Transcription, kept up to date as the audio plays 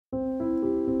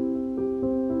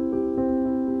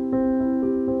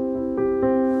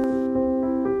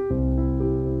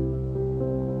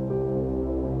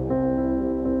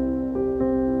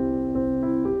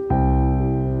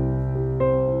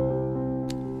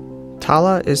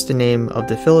Tala is the name of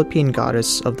the Philippine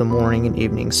goddess of the morning and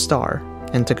evening star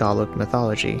in Tagalog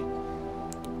mythology.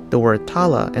 The word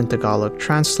Tala in Tagalog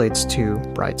translates to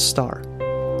bright star.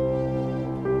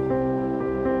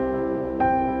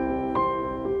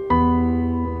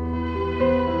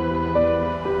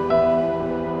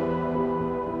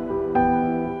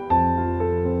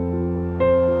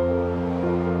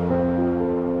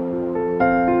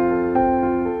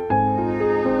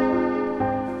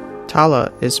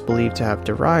 Tala is believed to have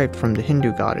derived from the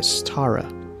Hindu goddess Tara.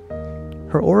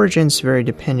 Her origins vary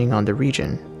depending on the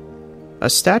region. A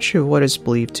statue of what is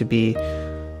believed to be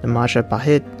the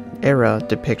Majapahit era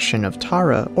depiction of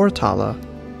Tara or Tala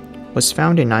was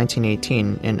found in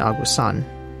 1918 in Agusan.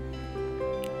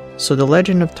 So the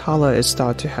legend of Tala is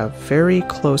thought to have very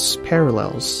close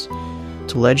parallels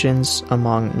to legends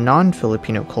among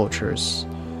non-Filipino cultures,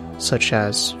 such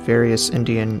as various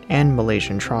Indian and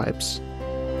Malaysian tribes.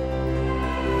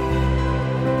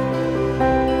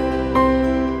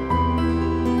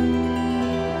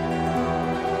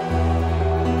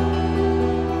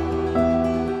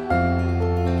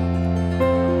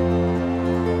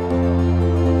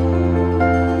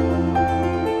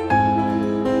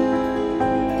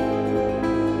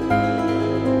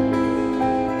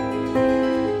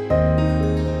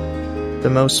 The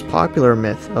most popular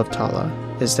myth of Tala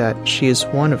is that she is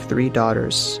one of 3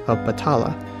 daughters of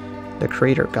Bathala, the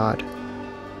creator god.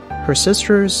 Her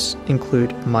sisters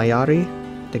include Mayari,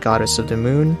 the goddess of the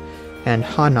moon, and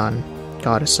Hanan,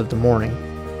 goddess of the morning.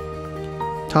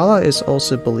 Tala is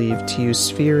also believed to use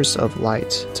spheres of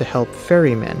light to help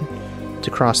ferrymen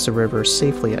to cross the river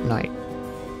safely at night.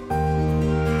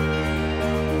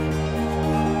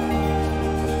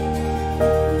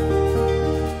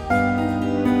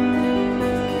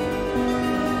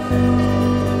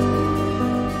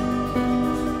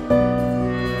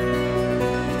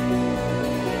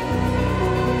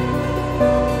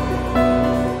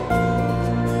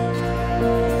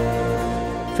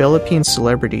 Philippine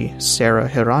celebrity Sarah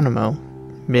Geronimo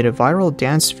made a viral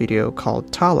dance video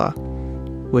called Tala,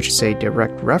 which is a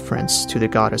direct reference to the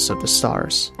goddess of the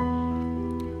stars.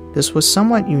 This was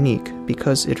somewhat unique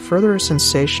because it further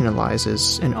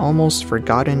sensationalizes an almost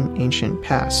forgotten ancient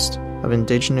past of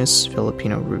indigenous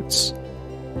Filipino roots.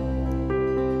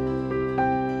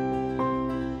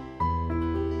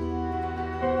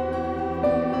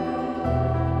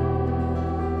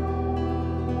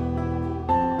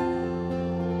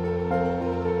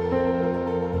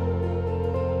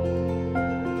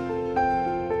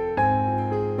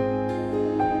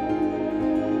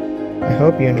 I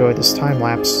hope you enjoyed this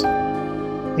time-lapse.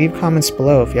 Leave comments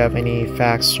below if you have any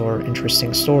facts or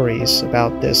interesting stories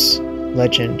about this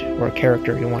legend or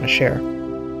character you want to share.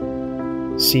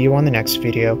 See you on the next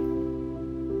video.